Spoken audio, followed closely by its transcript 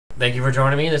Thank you for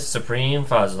joining me. This is Supreme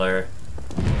Fuzzler.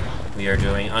 We are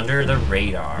doing Under the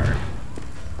Radar.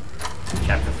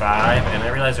 Chapter 5, and I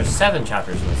realize there's 7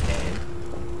 chapters in this game.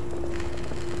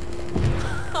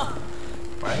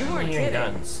 Why are you hearing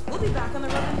guns? We'll be back on the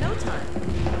road in no time.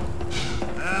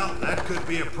 Well, that could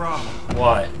be a problem.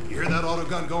 What? You hear that auto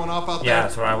gun going off out there? Yeah,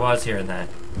 that's where I was hearing that.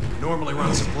 Normally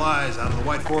run supplies out of the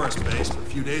White Forest base, but a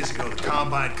few days ago the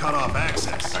Combine cut off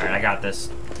access. Alright, I got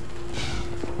this.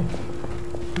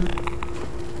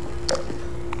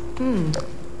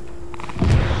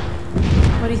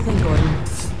 What do you think, Gordon?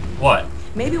 What?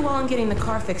 Maybe while I'm getting the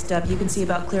car fixed up, you can see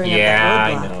about clearing up Yeah,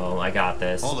 that roadblock. I know. I got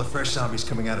this. All the fresh zombies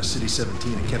coming out of City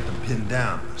 17 have kept them pinned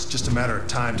down. It's just a matter of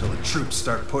time till the troops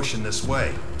start pushing this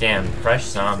way. Damn, fresh If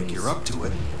zombies. you're up to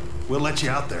it, we'll let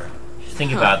you out there. Just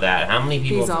think about that. How many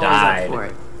people He's have always died? up for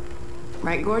it.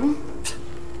 Right, Gordon?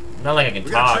 Not like I can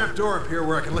We got a talk. trap door up here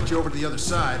where I can let you over to the other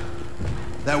side.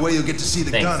 That way you'll get to see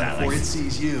the Thanks, gun before Alex. it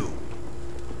sees you.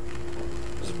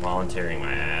 Just volunteering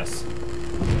my ass.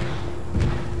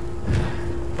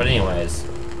 But anyways,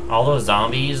 all those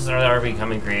zombies that are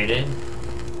becoming created.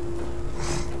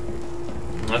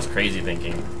 That's crazy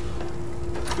thinking.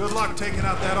 Good luck taking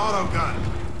out that auto gun.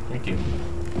 Thank you.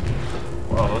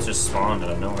 Whoa, those just spawned out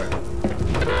of nowhere.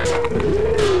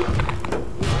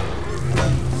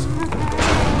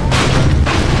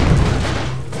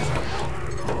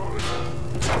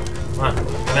 Come on,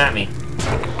 come at me.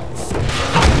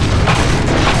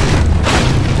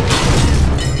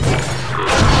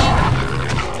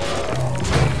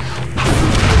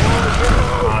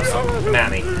 Awesome, come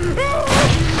at me.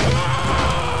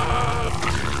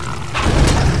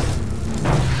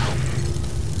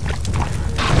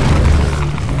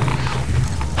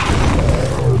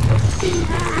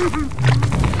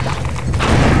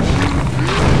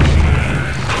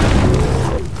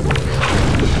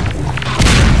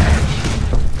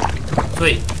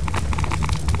 Sweet.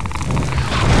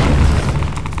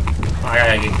 Oh, I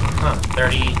gotta get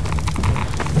 30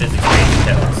 physics-based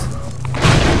kills.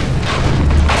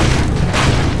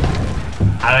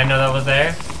 How did I know that was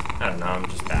there? I don't know, I'm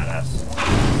just badass.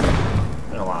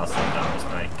 Been a while since I've done this,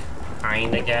 but I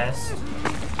kinda guessed.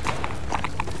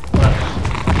 What?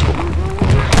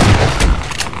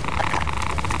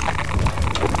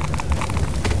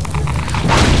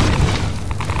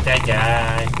 Dead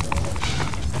guy.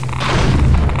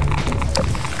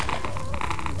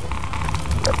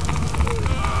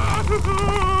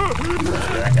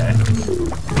 That guy.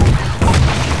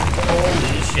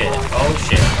 Holy shit. Oh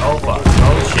shit. Oh fuck.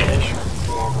 Oh shit.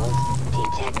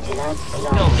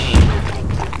 Kill me.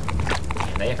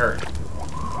 And they hurt.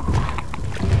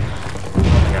 Oh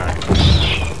my god.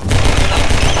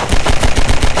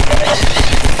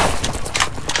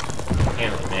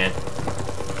 Damn it, man.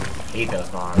 Hate those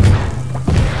bombs.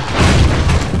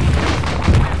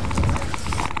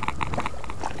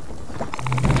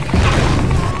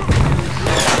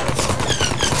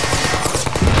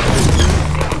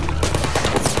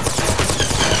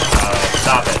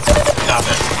 Stop it. Stop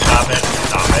it. Stop it.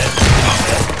 Stop it. Stop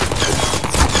it.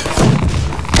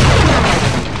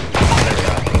 There we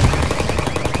go.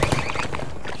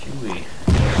 Chewy.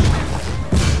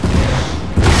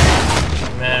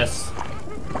 Mess.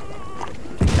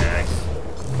 Tags.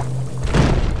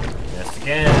 Mess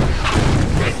again.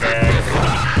 Tags.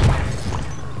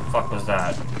 Fuck was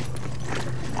that?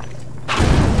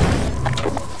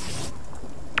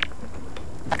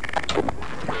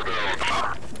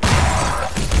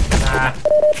 Ah.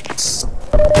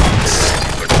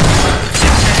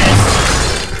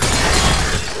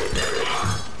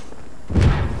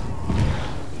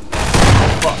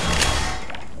 Fuck.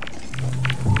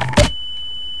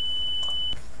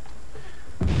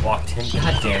 Walked in.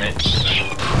 God damn it.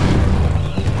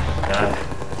 God.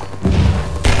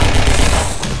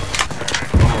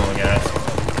 Alright, one more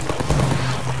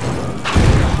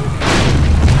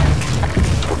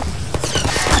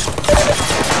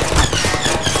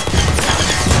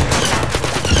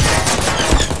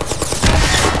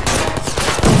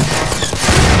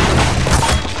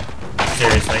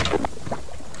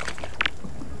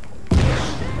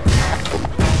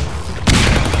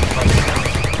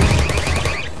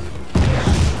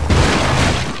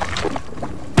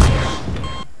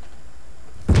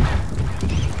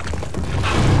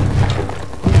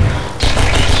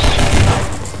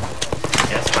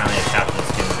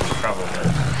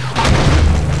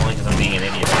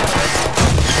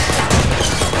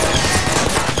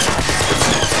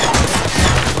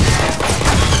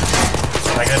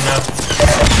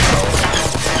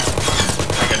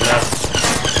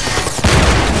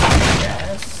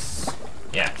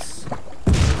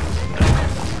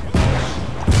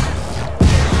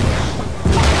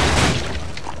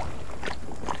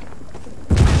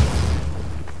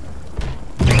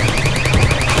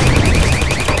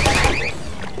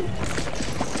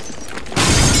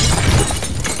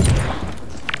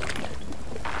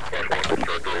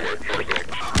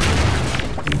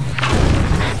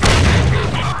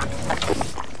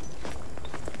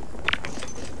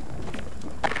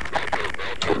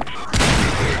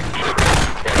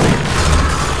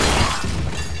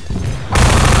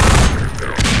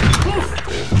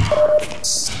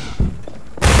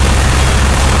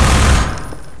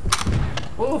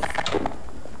Oof.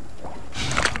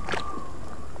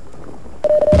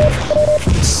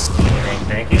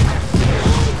 Thank you.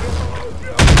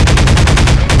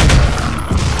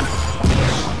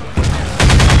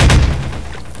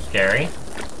 Scary.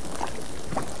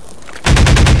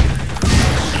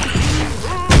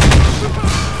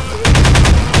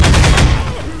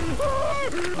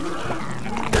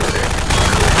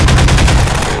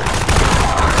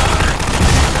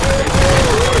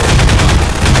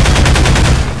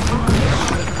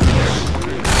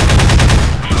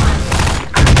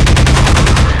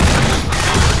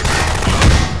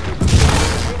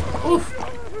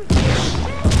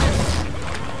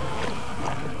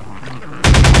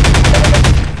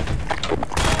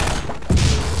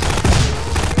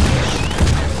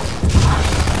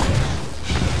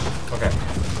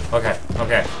 Okay,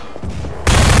 okay.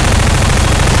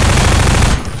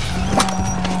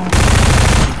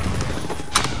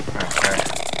 Alright.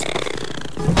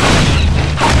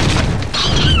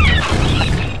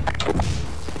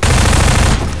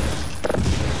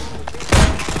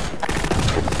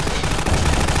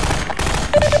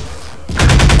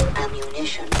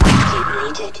 Ammunition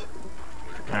depleted.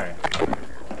 Alright.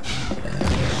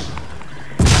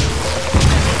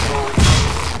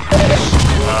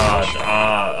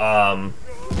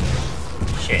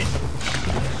 Shit.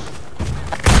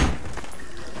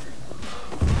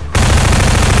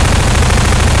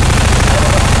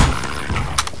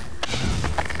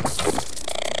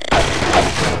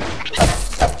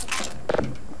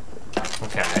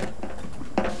 Okay.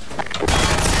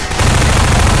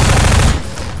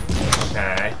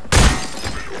 Okay.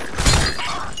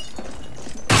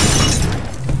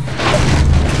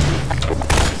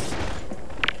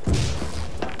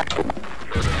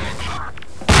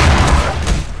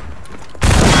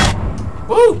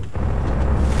 Woo!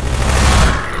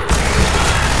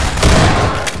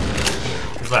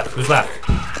 Who's left? Who's left?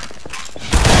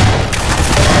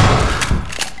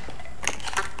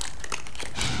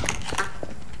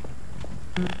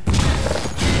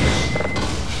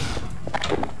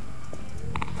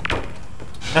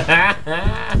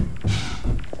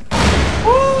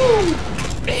 Woo!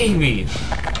 Baby!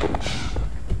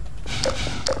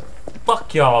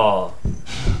 Fuck y'all!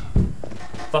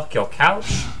 Fuck your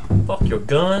couch. Fuck your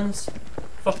guns.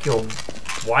 Fuck your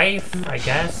wife, I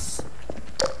guess.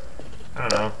 I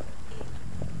don't know.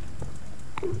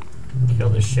 Kill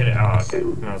this shit out. Oh, okay.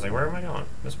 And I was like, where am I going?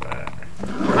 This way.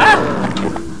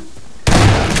 Ah!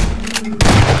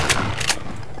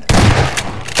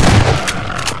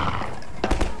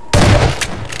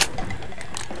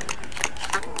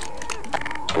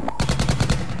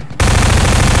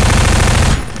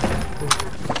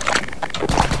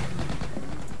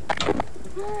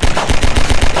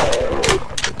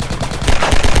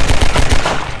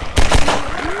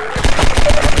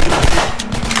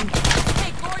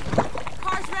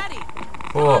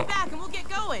 Cool. Back and we'll get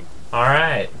going.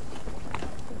 Alright.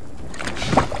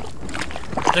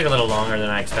 It took a little longer than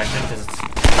I expected because it's...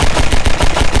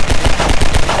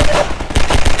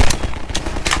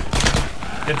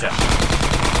 Good job.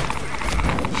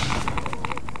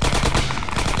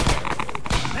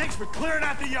 Thanks for clearing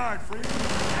out the yard, Freeman.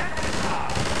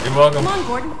 You're welcome. Come on,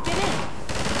 Gordon, get in.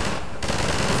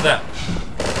 What's that?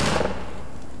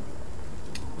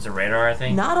 It's a radar, I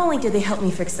think? Not only did they help me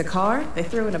fix the car, they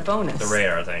threw in a bonus. The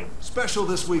radar thing. Special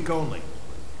this week only.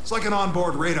 It's like an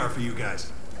onboard radar for you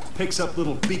guys. Picks up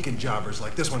little beacon jobbers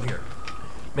like this one here.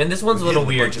 Man, this one's a little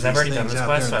Getting weird bunch because of I've already these done things this out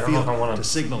quest, so there I in don't know the if I field want to to...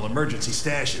 signal emergency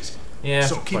stashes. Yeah,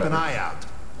 So keep an whatever. eye out.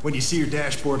 When you see your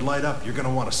dashboard light up, you're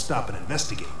gonna want to stop and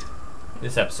investigate.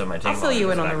 This episode might take I'll fill longer you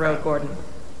in than on the I road, thought. Gordon.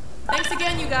 Thanks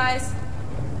again, you guys.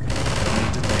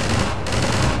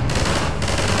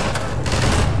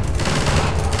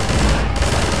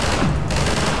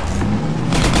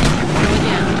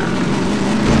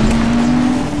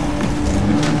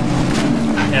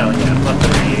 Hell yeah, love the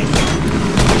radiation.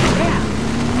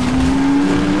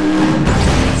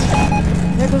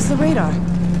 There goes the radar.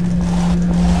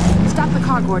 Stop the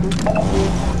car, Gordon.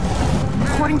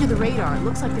 According to the radar, it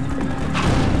looks like the...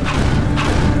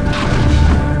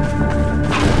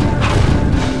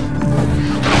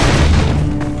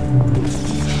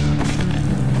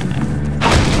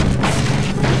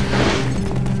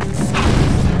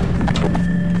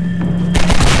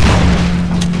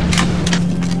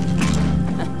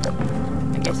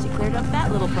 Guess you cleared up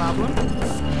that little problem.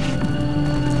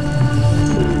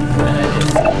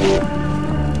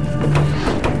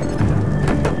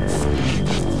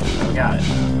 Got it.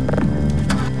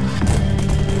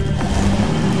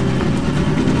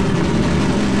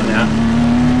 Oh, yeah.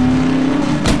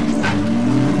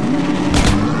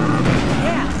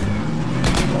 Yeah.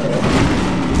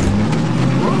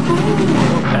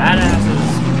 Badasses.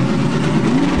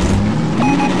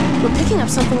 We're picking up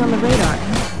something on the radar.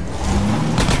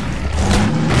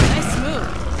 Nice move.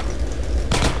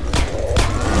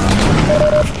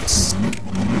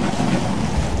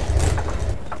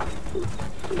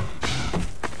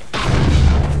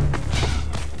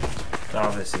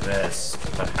 Obviously this,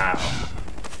 but how?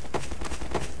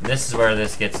 This is where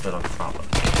this gets a little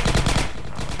complicated.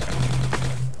 Okay.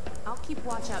 I'll keep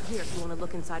watch out here if you want to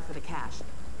look inside for the cache.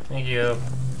 Thank you.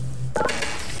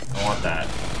 I want that.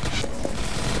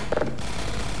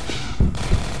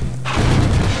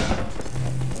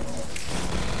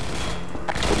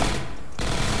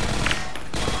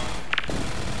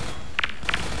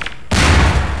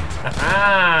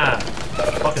 Haha!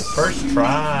 Fucking first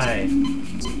try.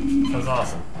 That was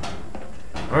awesome.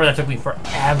 I remember that took me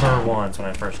forever once when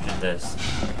I first did this.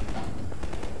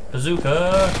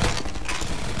 Bazooka!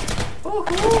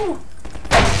 Woohoo!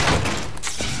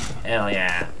 Hell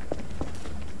yeah.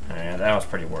 Alright, that was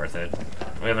pretty worth it.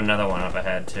 We have another one up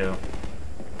ahead too.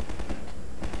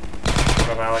 What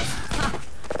up, Alex?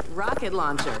 Rocket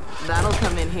launcher. That'll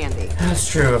come in handy. That's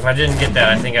true. If I didn't get that,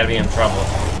 I think I'd be in trouble.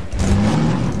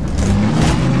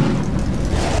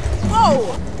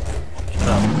 Whoa! Shut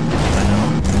up. I know.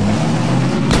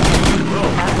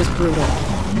 That was brutal.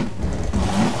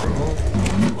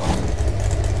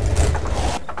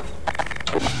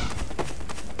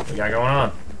 What we got going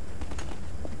on?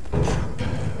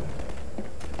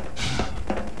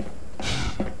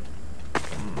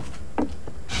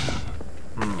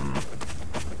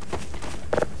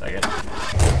 Second.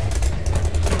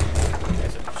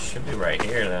 Guess it should be right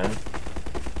here then.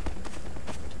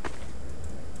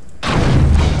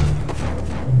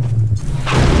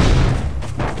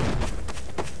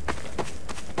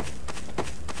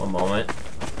 One moment.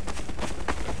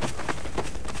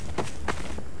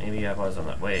 Maybe I was on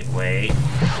that. Wait.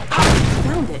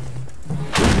 Found it.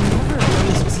 Never known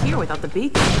this was here without the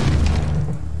beacon.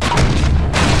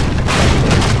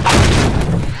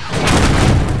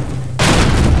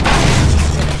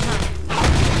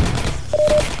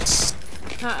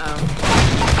 Uh-oh.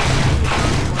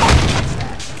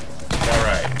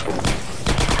 Alright.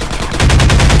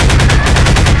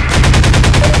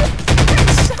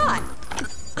 Shot!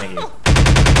 Thank you.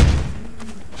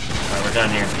 Alright, we're done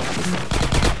here.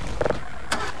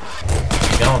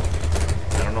 Keep going.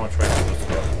 I don't know which way I'm supposed to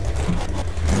go.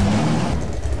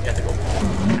 You have to go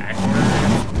backwards.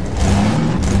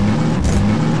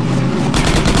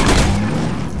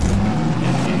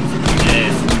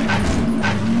 Yes.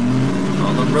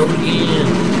 On the road again.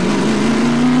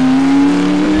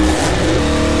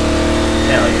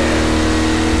 Hell yeah.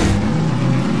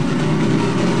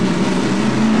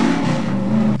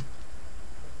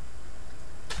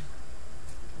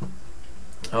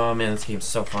 Oh man, this game's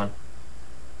so fun.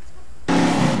 You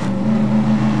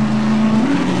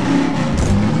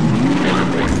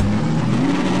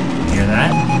hear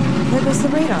that? There goes the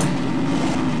radar.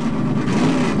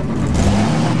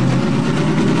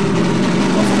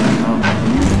 What's that? Oh.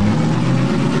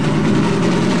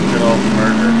 Good old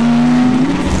murder.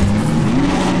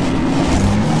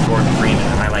 Gordon Freeman,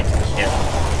 and I like to kill.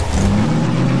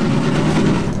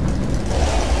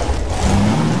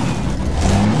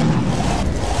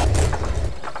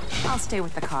 I'll stay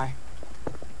with the car.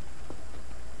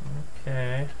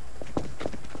 Okay.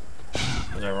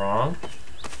 Was I wrong?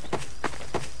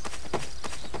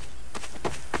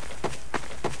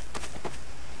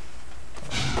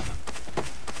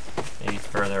 Maybe it's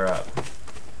further up.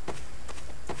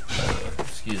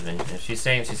 Excuse me. If she's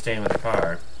saying she's staying with the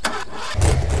car.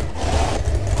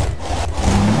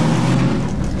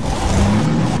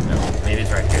 No, maybe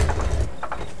it's right here.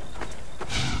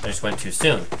 I just went too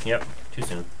soon. Yep, too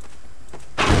soon.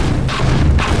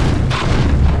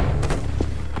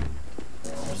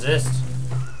 Resist.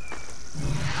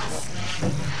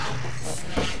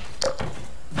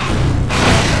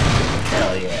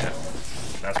 Hell yeah.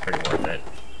 That's pretty worth it.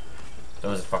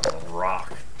 Those fucking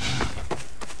rock.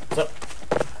 What's up?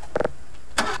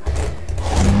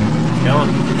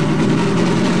 Going.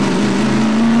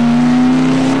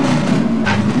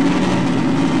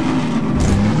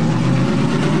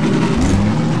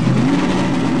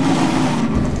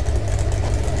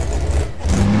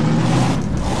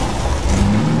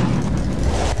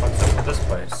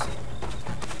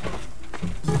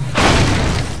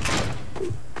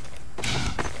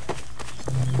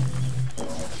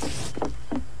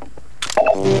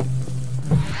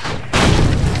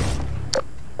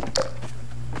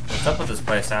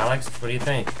 guess, Alex. What do you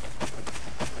think?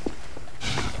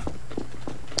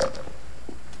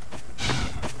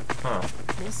 Huh.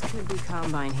 This could be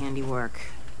Combine handiwork.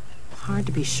 Hard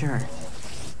to be sure.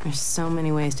 There's so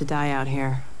many ways to die out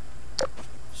here.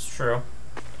 It's true.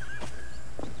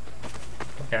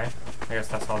 Okay. I guess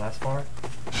that's all that's for.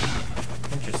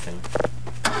 Interesting.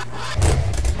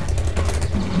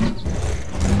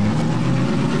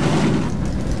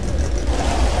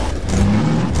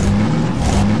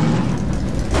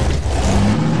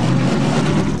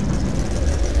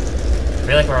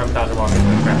 I feel like we're about to walk into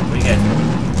a trap. What do you guys think?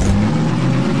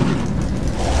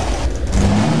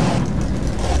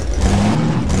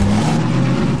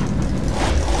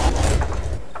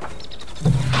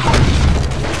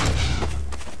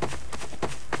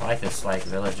 I like this like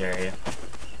village area.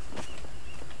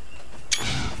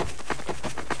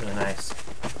 It's really nice.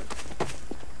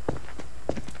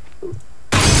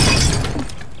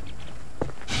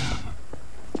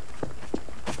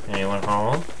 Anyone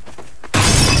home?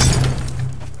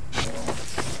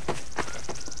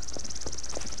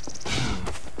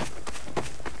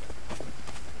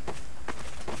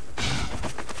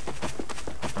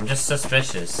 I'm just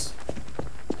suspicious.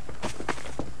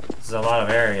 This is a lot of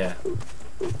area.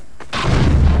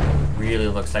 Really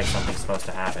looks like something's supposed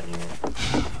to happen here.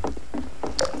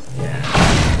 Yeah.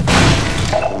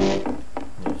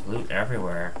 There's loot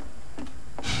everywhere.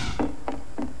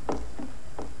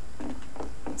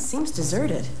 It seems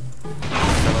deserted.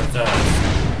 So it does.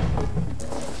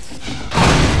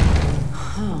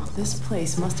 Oh, this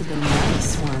place must have been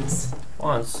nice once.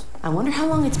 Once. I wonder how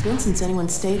long it's been since anyone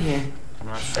stayed here. I'm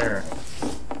not sure.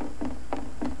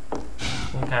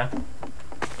 Okay.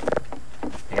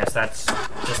 I guess that's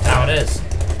just how it is.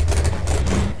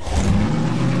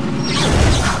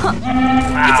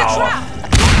 Wow.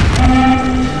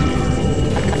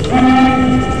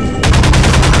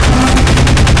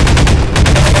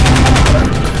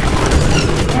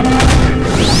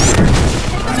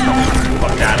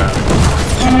 Fuck that up.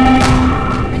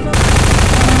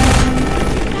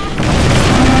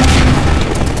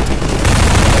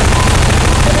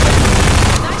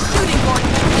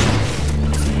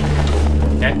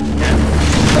 Okay,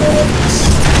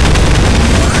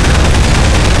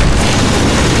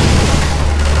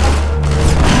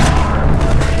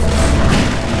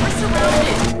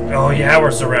 oh yeah, we're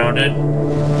surrounded.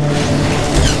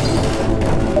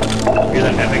 Hear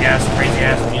that epic ass, crazy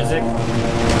ass music?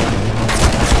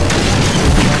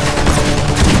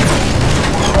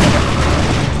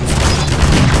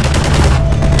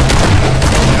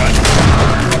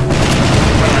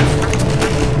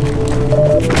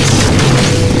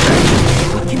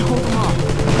 We can hold them off.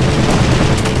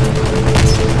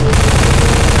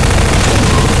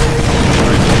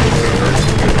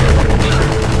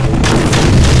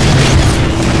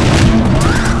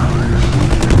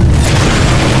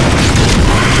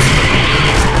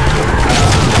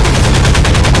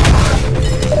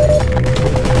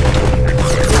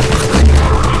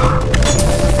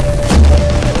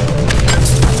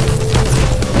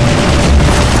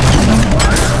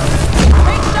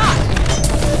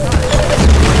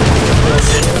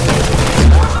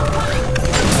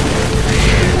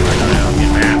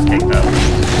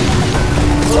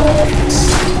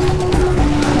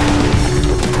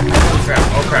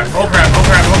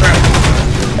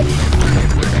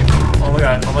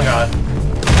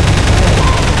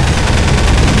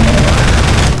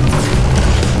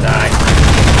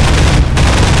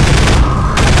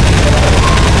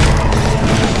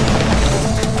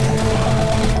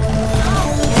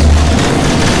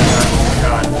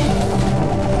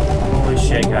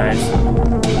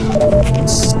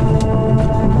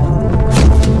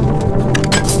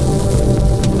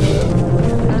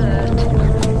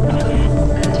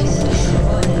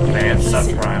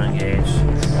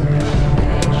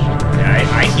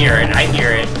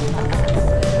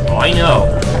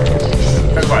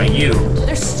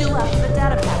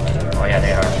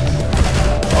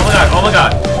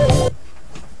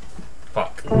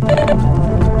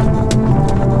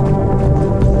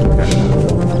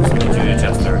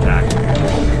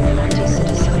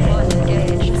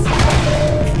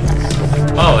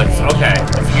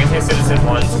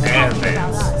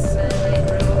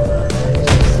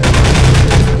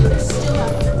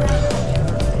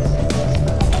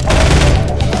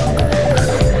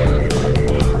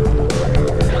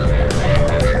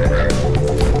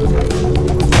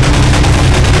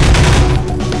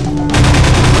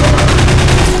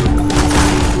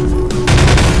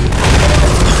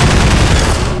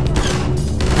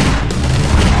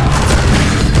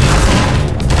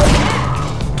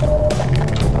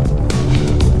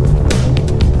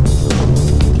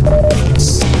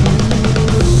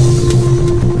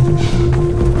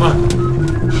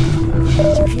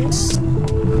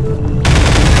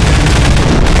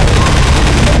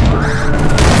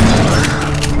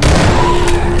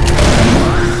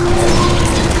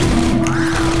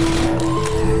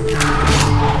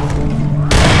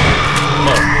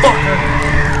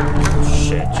 motherfucker!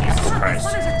 Shit, Jesus Christ.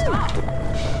 Hunters are tough.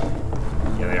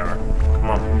 Yeah, they are. Come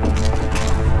on.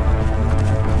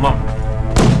 Come on.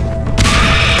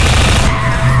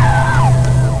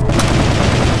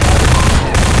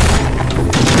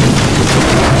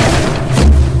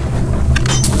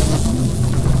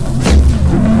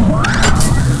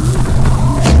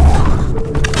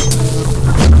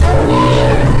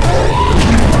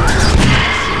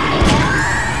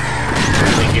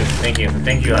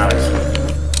 Thank you, Alex.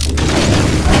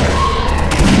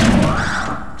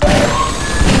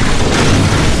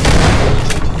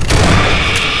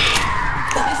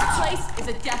 This place is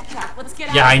a death trap. Let's get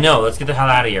out. Yeah, I know. Let's get the hell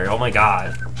out of here. Oh my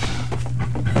god.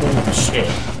 Holy shit.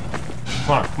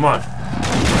 Come on, come on.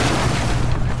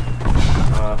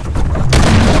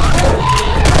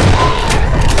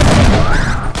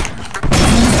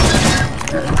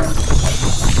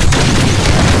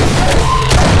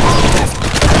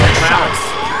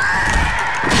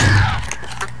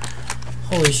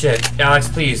 Holy shit. Alex,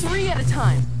 please. 3 at a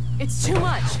time. It's too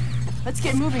much. Let's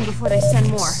get moving before they send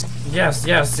more. Yes,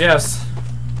 yes, yes.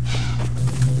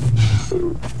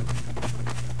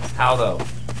 How though?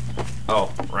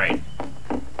 Oh, right.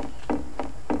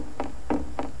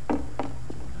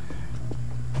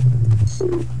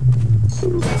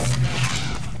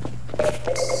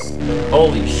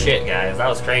 Holy shit, guys. That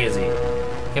was crazy.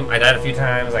 I died a few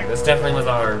times. Like, this definitely was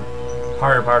our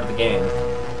harder part of the game.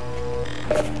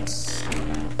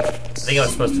 I think I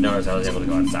was supposed to notice I was able to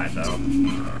go outside though,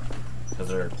 because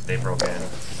they broke in.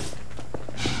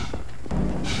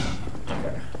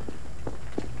 Okay.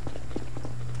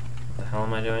 What the hell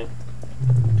am I doing?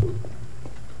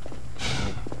 Let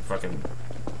me fucking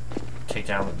take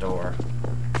down the door.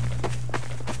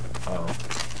 Oh,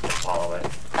 just follow it.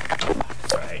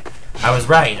 That's right. I was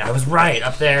right. I was right.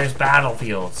 Up there is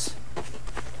battlefields.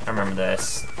 I remember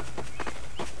this.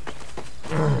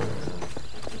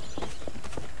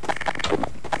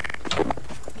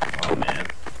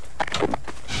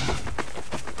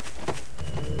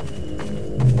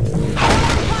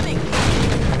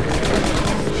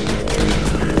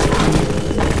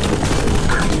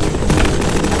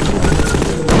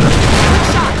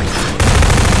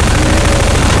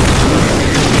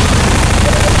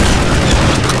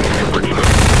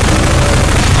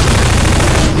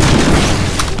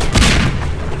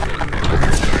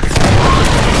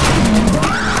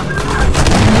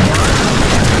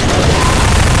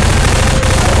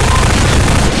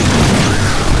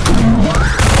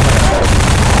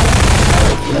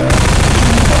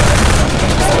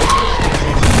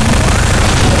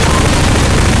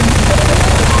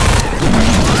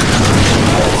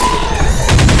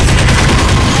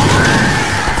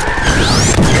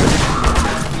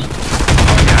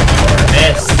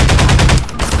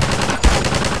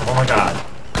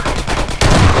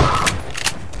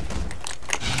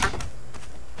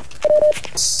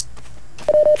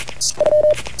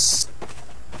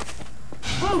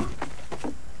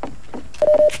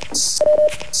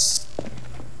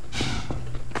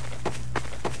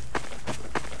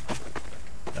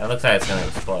 That looks like it's gonna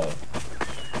explode.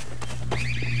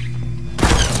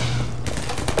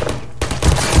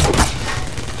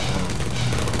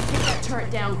 Take that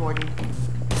turret down, Gordon.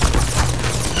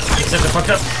 Set the fuck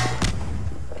up.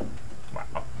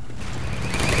 Wow.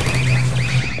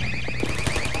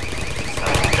 Son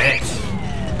of a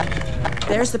bitch.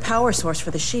 There's the power source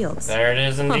for the shields. There it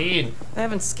is indeed. I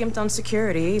haven't skimped on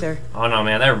security either. Oh no,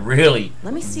 man, they're really,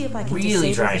 Let me see if I can really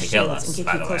disable trying the to kill shields us, and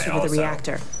by get the you way, closer to the also.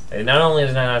 reactor. And not only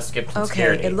did I not skip some Okay,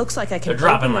 security, it looks like I can they're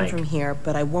dropping open them like, from here,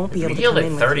 but I won't be able we to killed come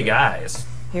like in 30 with you. guys.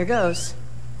 Here goes.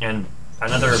 And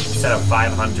another set of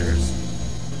 5 hunters.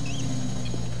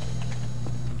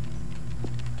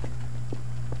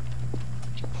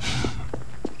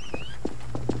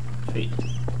 Sweet.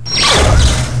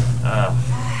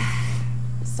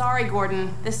 Sorry,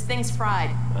 Gordon. This thing's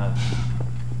fried.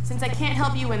 Since I can't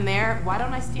help you in there, why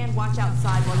don't I stand watch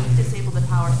outside while you disable the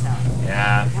power cell?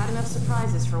 Yeah. I've had enough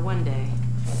surprises for one day.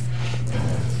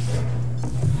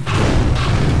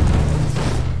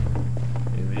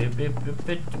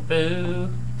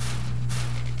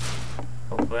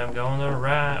 Hopefully I'm going the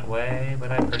right way,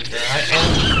 but I'm pretty sure I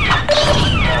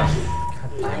am.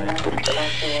 God damn it.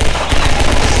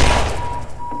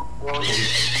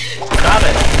 Stop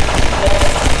it!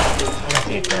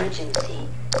 Emergency.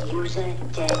 User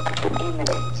death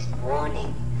imminent.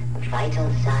 Warning. Vital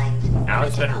signs.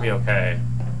 Alex better critical. be okay.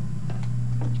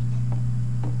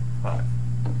 Fuck.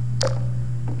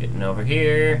 Getting over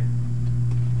here.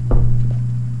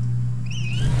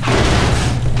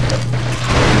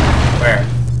 Where?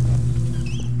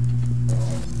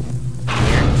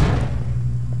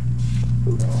 Here.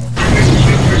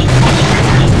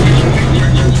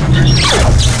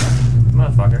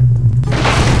 Motherfucker.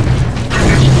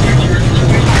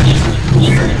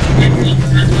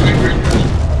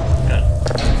 Good.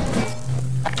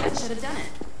 That should have done it.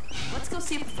 Let's go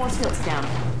see if the force field's down.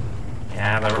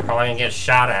 Yeah, but we're probably gonna get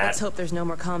shot at. Let's hope there's no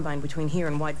more Combine between here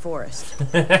and White Forest.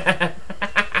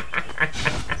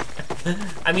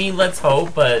 I mean, let's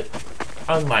hope, but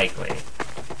unlikely.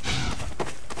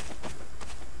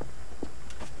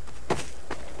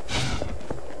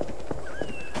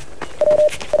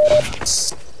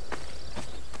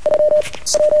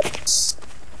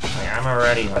 Like, I'm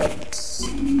already, like,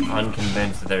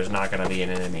 unconvinced that there's not gonna be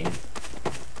an enemy.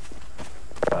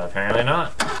 But apparently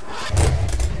not.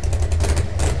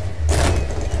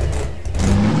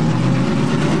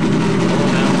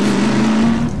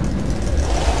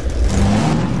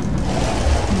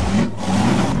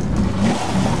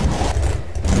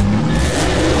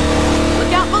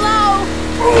 Look out below!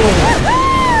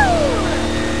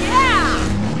 Yeah!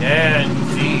 Yeah,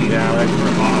 see, Alex,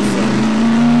 we're awesome.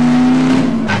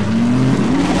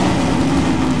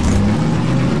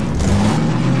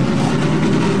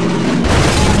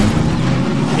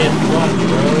 Get fucked,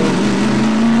 bro.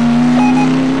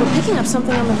 We're picking up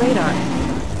something on the radar.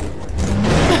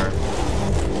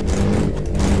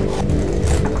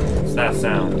 What's that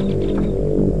sound?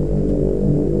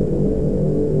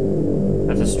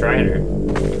 That's a Strider.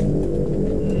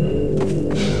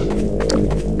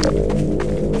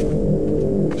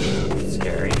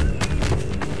 Scary.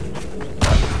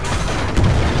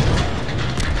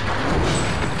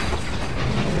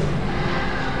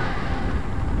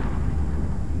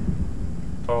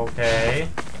 Okay.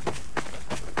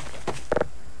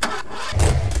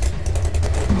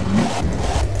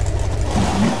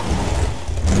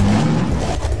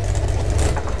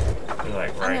 You're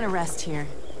like, I'm right. gonna rest here.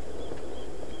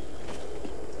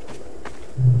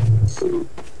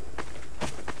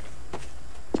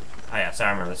 Oh yeah, so I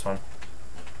remember this one.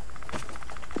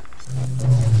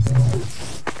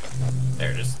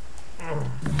 There it is.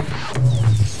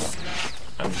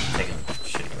 I'm taking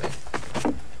shit away.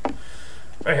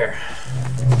 Right here.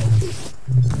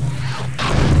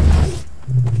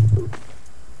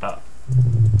 Oh.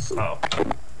 Oh.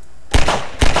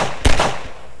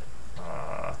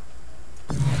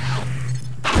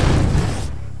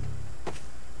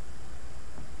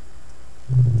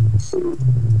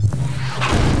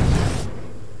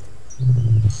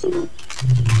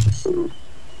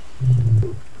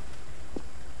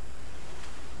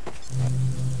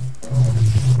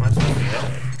 Am I supposed to be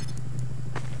that?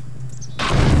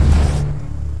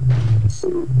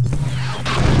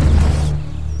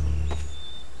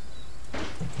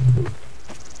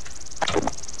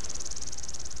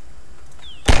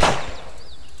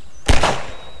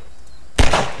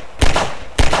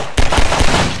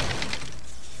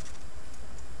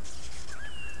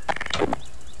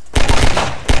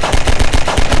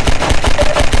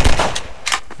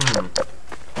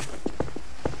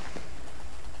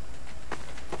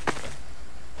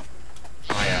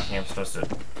 Oh yeah, I'm supposed to.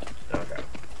 Okay.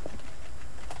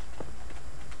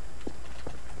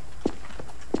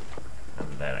 And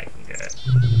then I can get it.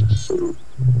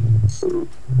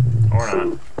 Or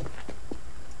not.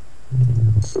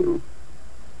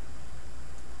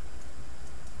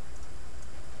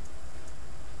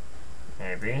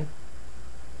 Maybe.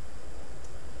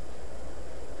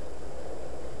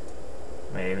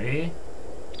 Maybe.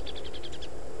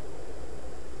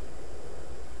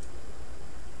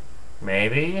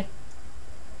 Maybe.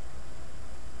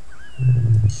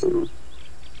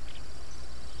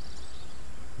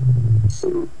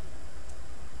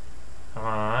 Come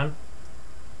on.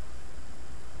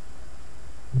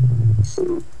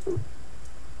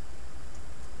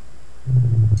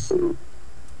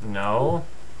 No.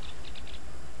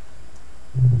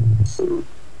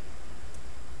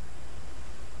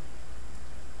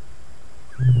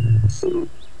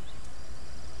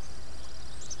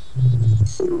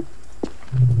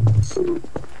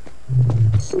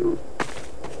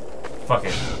 Fuck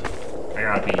it. I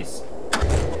got a piece.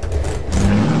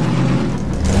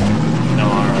 No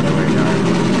longer on the radar.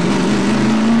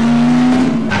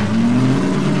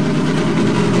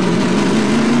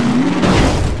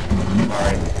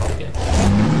 Alright, fuck it.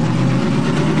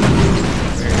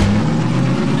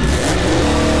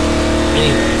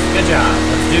 Anyways, good job.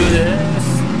 Let's do this.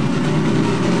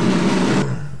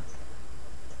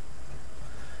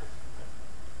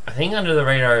 I think Under the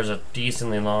Radar is a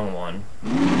decently long one. So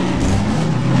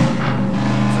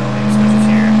maybe switches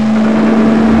here.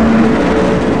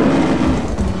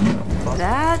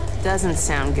 That doesn't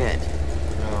sound good.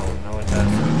 No, it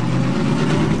doesn't.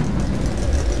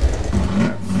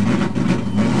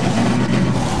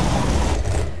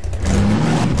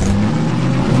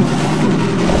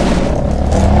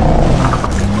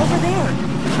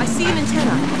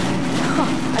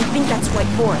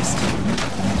 forest.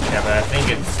 Yeah, but I think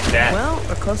it's that. Well,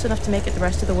 we're close enough to make it the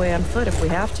rest of the way on foot if we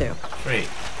have to. Sweet.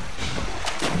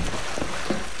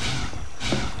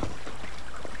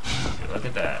 Look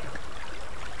at that.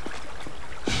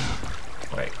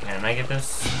 Wait, can I get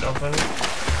this open?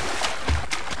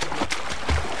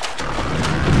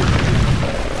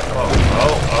 Oh.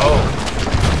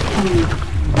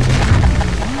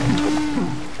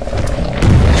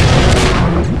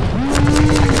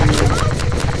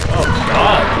 Oh,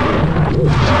 God.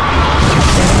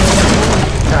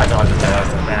 God, dog, that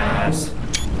was a badass.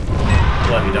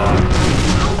 Love you, dog.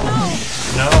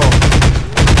 No.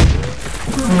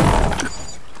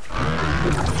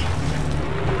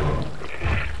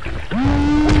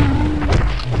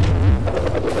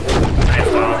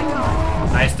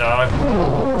 Nice dog.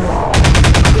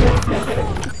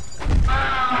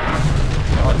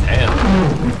 Oh, damn.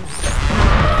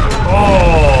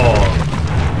 Oh!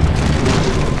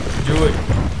 Do it.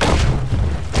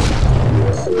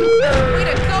 Way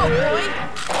to go, boy!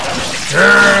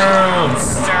 Damn,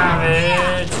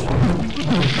 savage!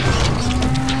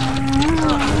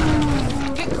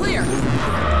 Get clear!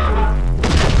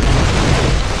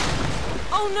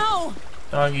 Oh no!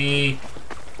 Doggy.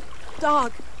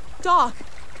 Dog,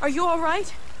 are you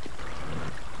alright?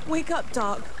 Wake up,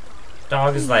 dog.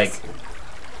 Dog is like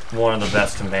one of the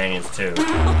best companions too.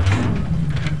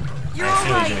 You're I assume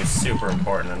he's gonna be alright. super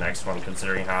important in the next one,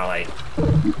 considering how like,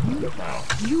 wow.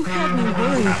 You had me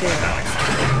worried there.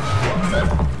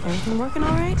 Everything working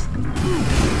alright?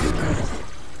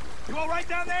 You all right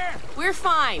down there? We're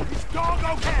fine. Dog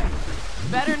okay?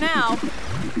 Better now.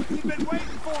 We've been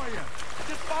waiting for you.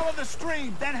 Just follow the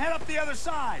stream, then head up the other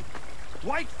side.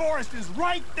 White Forest is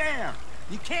right there.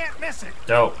 You can't miss it.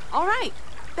 Dope. Alright.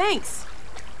 Thanks.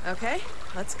 Okay,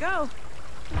 let's go.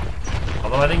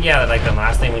 Although I think yeah, like the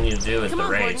last thing we need to do is Come the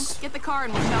on, race. Gordon. Get the car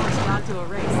and we'll challenge Dog to a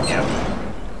race. Yeah.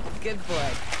 Good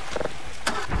boy.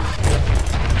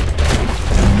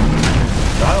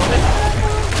 Dog will hit.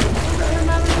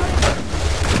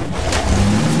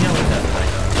 Yeah, what's that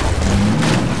like?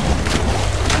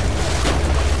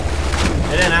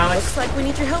 Get in, Alex. Looks like we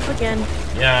need your help again.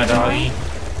 Yeah, doggy.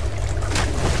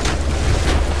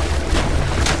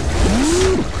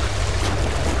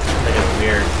 Like a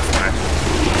weird smack.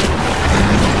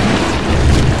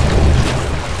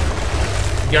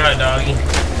 Got it, doggy.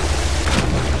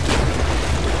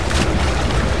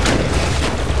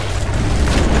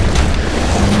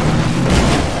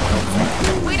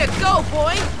 Way to go,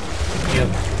 boy! Yep.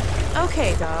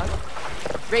 Okay, dog.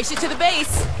 Race you to the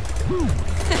base.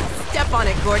 Step on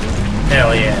it, Gordon.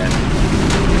 Hell yeah.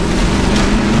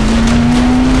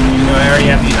 You know I already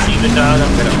have the achievement, dog.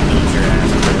 I'm gonna beat your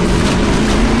ass.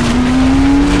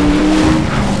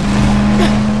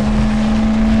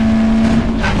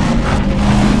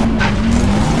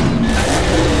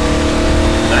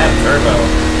 I have turbo,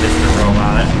 Mr.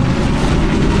 Robot.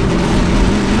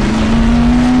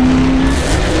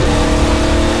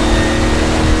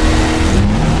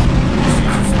 Just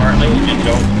use it smartly and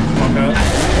don't fuck up.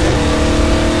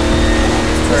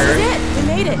 This Turn. is it. We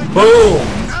made it. Boom!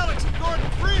 Alex and Gordon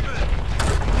Freeman!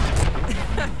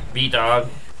 Beat dog.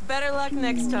 Better luck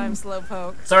next time,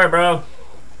 Slowpoke. Sorry, bro.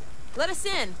 Let us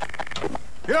in.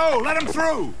 Yo, let him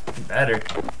through. Better.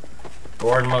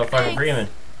 Gordon motherfucking Thanks. Freeman.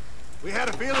 We had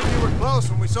a feeling you were close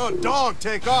when we saw a dog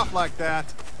take off like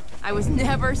that. I was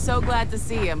never so glad to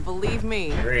see him, believe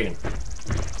me. Agreed.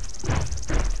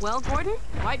 Well, Gordon,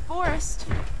 White Forest.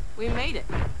 We made it.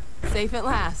 Safe at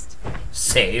last.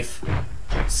 Safe.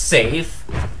 Safe?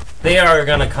 They are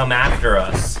gonna come after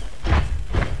us.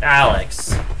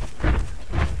 Alex.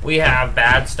 We have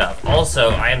bad stuff. Also,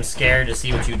 I am scared to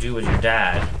see what you do with your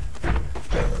dad.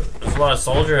 There's a lot of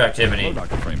soldier activity. Hello,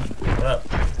 Dr. Freeman. What up?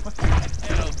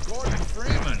 Hello, Gordon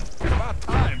Freeman. About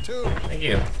time, too. Thank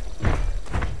you.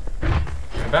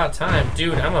 It's about time.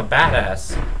 Dude, I'm a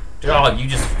badass. Dog, you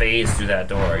just phased through that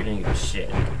door. You didn't give a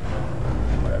shit.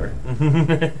 Whatever.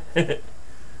 I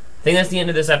think that's the end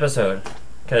of this episode.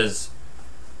 Because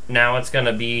now it's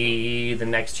gonna be the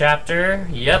next chapter.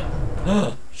 Yep.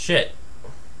 Shit.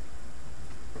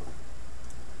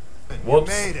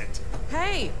 Whoops. You made it.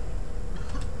 Hey,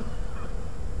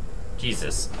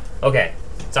 Jesus. Okay.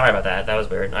 Sorry about that. That was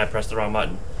weird. I pressed the wrong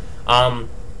button.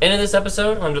 End of this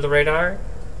episode, Under the Radar.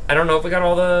 I don't know if we got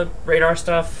all the radar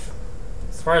stuff.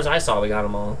 As far as I saw, we got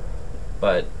them all.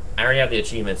 But I already have the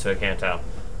achievement, so I can't tell.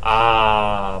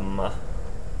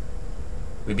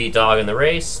 We beat Dog in the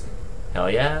race. Hell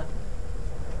yeah.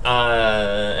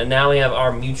 And now we have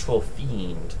our mutual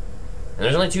fiend. And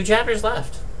there's only 2 chapters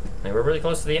left. And we're really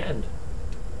close to the end.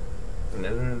 And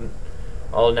then,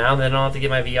 now I don't have to get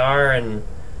my VR and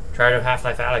try to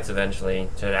Half-Life Alyx eventually,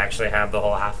 to actually have the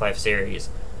whole Half-Life series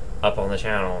up on the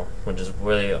channel, which is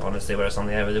really, honestly,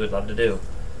 something I really would love to do.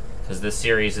 Because this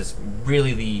series is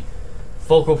really the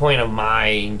focal point of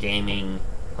my gaming,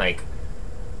 like,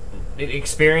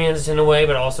 experience in a way,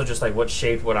 but also just like what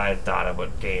shaped what I thought of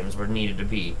what games were needed to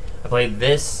be. I played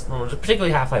this,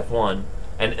 particularly Half-Life 1,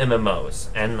 and MMOs,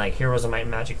 and like Heroes of Might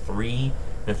and Magic 3,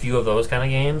 and a few of those kind of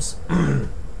games.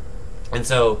 And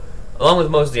so, along with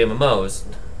most of the MMOs,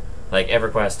 like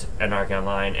EverQuest, Anarchy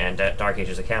Online, and Dark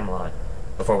Ages of Camelot,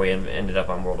 before we ended up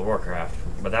on World of Warcraft.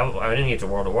 But that, I didn't get to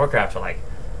World of Warcraft till like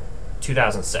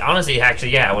 2006. Honestly,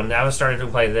 actually, yeah, when I was starting to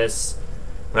play this,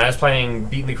 when I was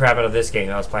beating the crap out of this game,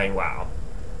 I was playing WoW.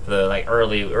 For the like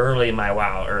early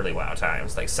WoW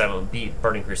times, like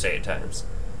Burning Crusade times.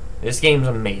 This game's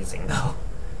amazing though.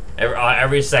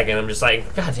 Every second, I'm just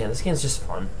like, God damn, this game's just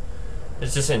fun.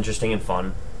 It's just interesting and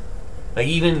fun. Like,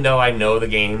 even though I know the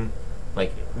game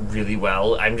like really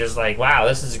well, I'm just like, wow,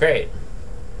 this is great.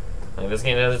 Like,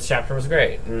 this chapter was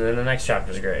great, and then the next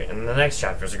chapter's great, and the next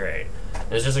chapter's great.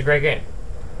 It's just a great game.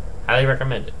 Highly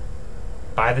recommend it.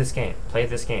 Buy this game. Play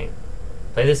this game.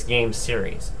 Play this game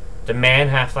series. Demand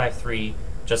Half-Life 3,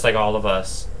 just like all of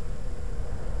us.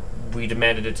 We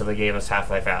demanded it till they gave us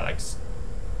Half-Life Alyx.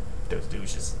 Those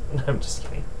douches. I'm just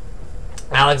kidding.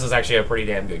 Alyx is actually a pretty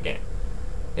damn good game.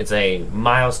 It's a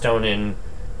milestone in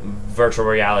virtual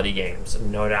reality games,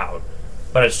 no doubt.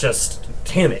 But it's just,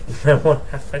 damn it, I want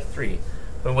Half-Life 3.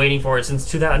 I've been waiting for it since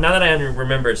 2000. Now that I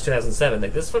remember it's 2007,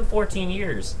 like, this has been 14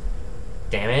 years.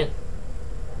 Damn it.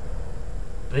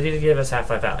 They didn't give us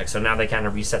Half-Life Alyx, so now they kind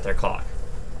of reset their clock.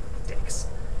 Dicks.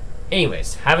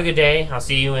 Anyways, have a good day. I'll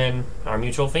see you in our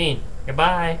mutual fiend.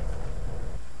 Goodbye.